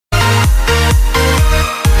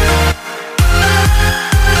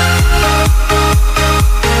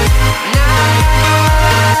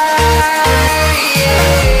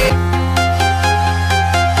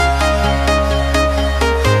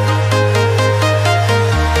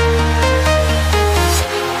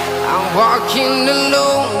walking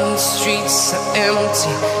alone, the streets are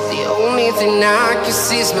empty. The only thing I can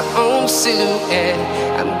see is my own silhouette.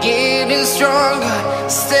 I'm getting stronger,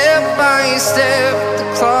 step by step. The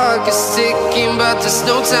clock is ticking, but there's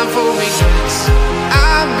no time for regrets.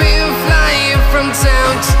 I've been flying from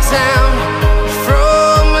town to town,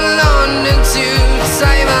 from London to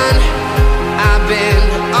Taiwan. I've been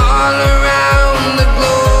all around the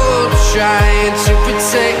globe, trying to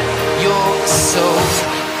protect your soul.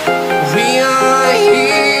 We are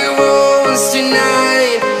heroes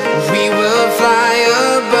tonight. We will fly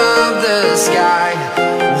above the sky.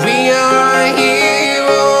 We are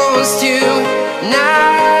heroes tonight.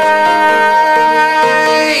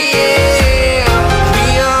 Yeah. We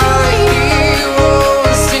are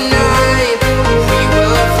heroes tonight. We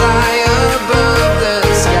will fly above the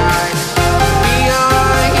sky. We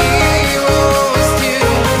are heroes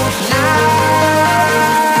tonight.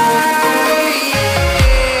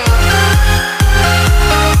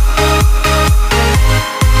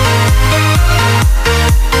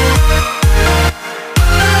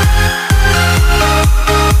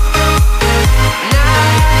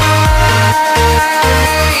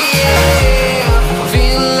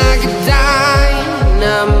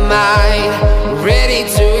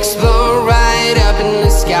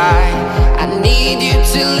 I need you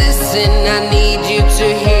to listen, I need you to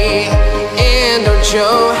hear, and don't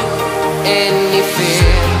show any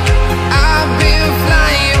fear. I've been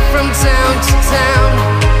flying from town to town,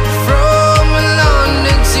 from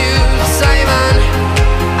London to Taiwan.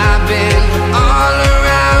 I've been all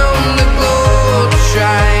around the globe,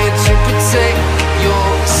 trying to protect your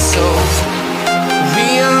soul. We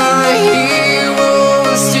are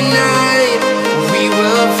heroes tonight. We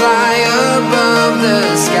will fly above the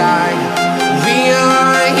sky. We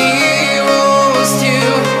are heroes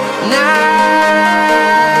tonight.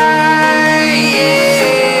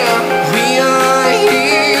 Yeah. We are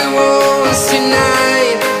heroes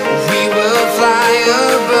tonight. We will fly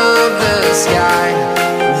above the sky.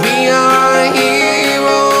 We are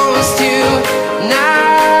heroes tonight.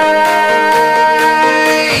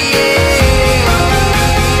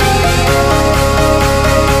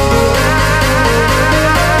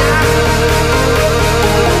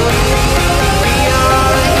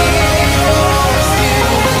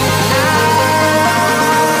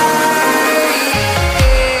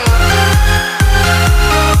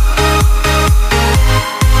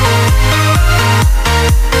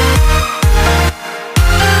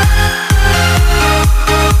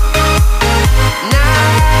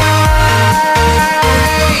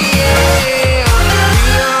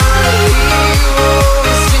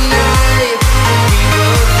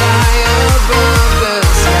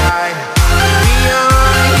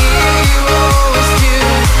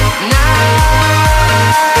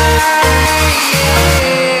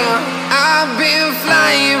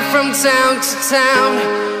 Town to town,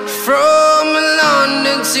 from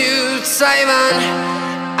London to Taiwan.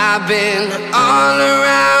 I've been all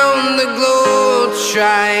around the globe,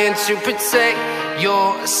 trying to protect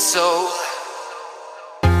your soul.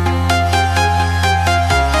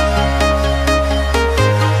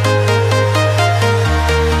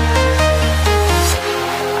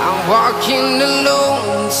 I'm walking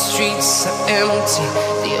alone, the streets are empty.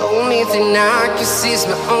 The only thing I can see is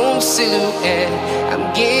my own silhouette. I'm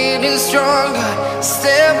getting stronger,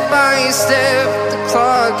 step by step. The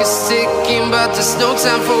clock is ticking, but there's no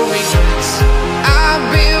time for regrets. I've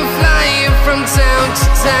been flying from town to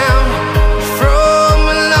town, from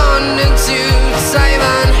London to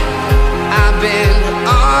Taiwan. I've been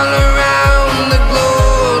all around the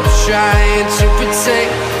globe, trying to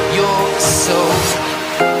protect your soul.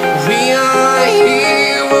 We are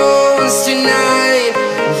heroes tonight.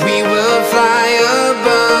 We will fly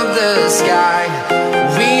above the sky.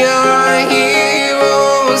 We are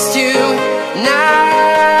heroes tonight.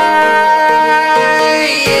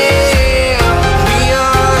 Yeah. We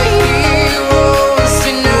are heroes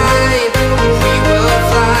tonight. We will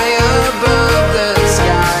fly above the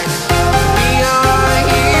sky. We are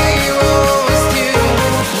heroes tonight.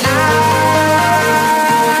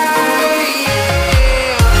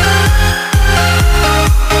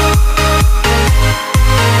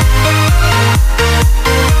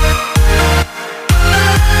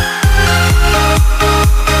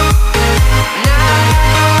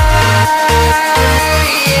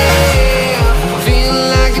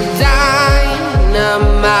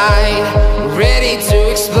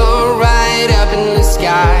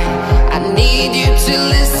 I need you to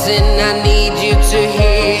listen, I need you to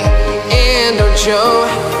hear, and don't show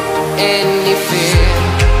any fear.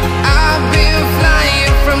 I've been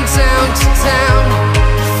flying from town to town,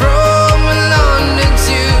 from London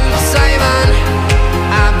to Taiwan.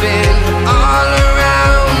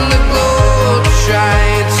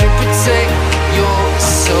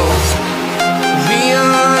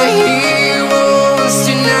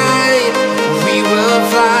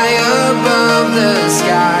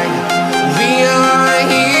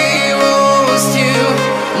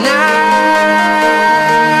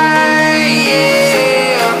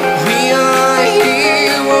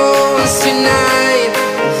 tonight.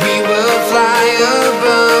 We will fly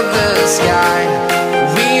above the sky.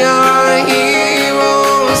 We are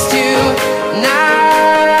heroes tonight.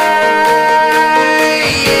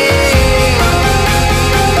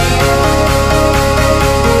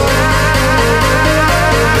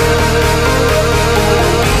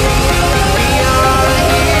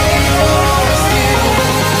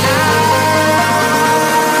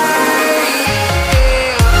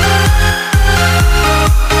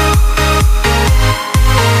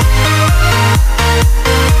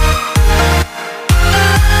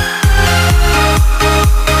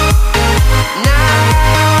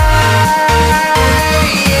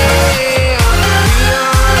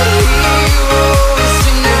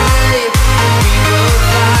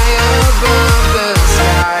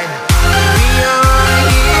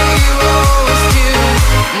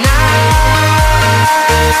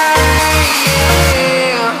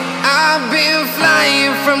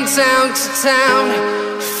 Town to town,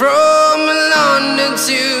 from London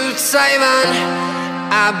to Taiwan.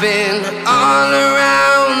 I've been all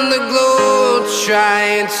around the globe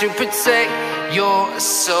trying to protect your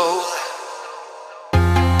soul.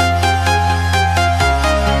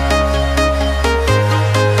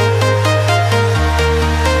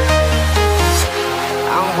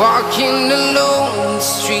 I'm walking alone, the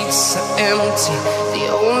streets are empty. The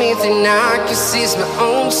only thing I can see is my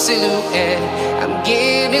own silhouette. I'm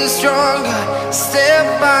getting stronger,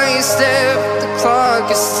 step by step. The clock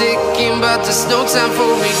is ticking, but there's no time for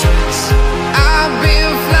regrets. I've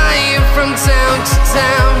been flying from town to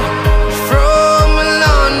town, from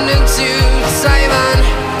London to Taiwan.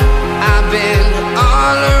 I've been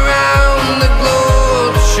all around the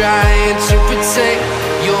globe trying to protect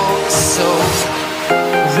your soul.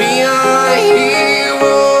 We are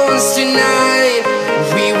heroes tonight.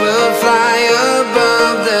 We will fly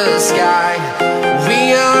above the sky.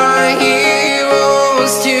 We are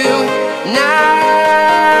heroes tonight.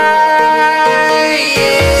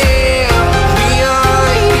 Yeah. We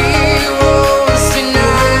are heroes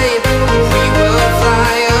tonight. We will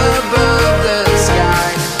fly above the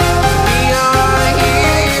sky. We are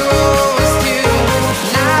heroes tonight.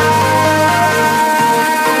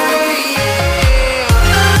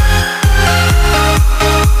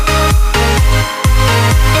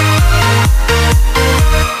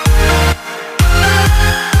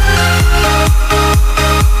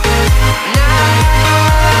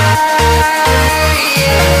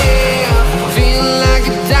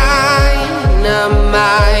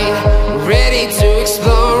 Ready to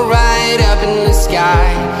explore right up in the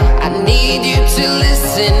sky. I need you to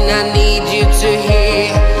listen, I need you to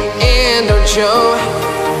hear, and don't show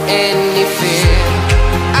any fear.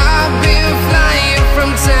 I've been flying from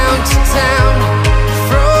town to town,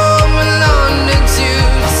 from London to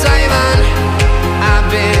Taiwan. I've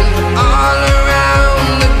been all around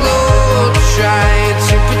the globe trying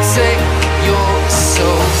to protect your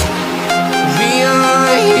soul. We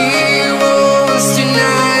are heroes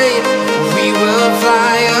tonight. We will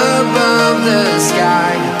fly above the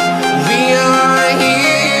sky. We are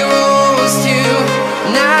heroes tonight.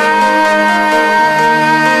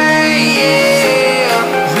 Yeah.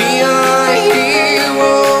 We are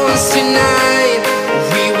heroes tonight.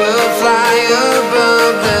 We will fly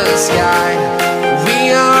above the sky. We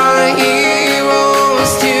are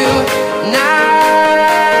heroes tonight.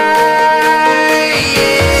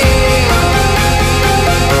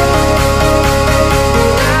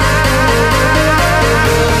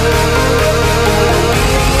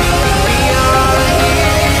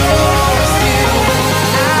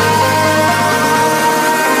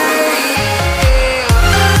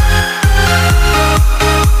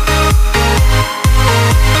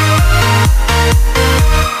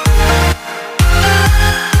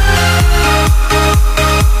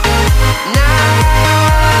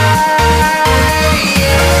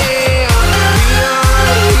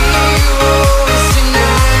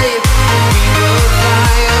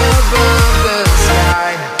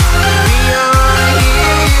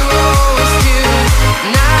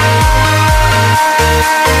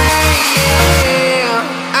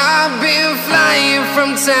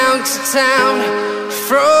 Town to town,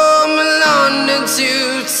 from London to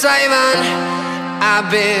Taiwan. I've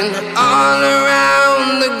been all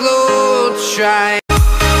around the globe trying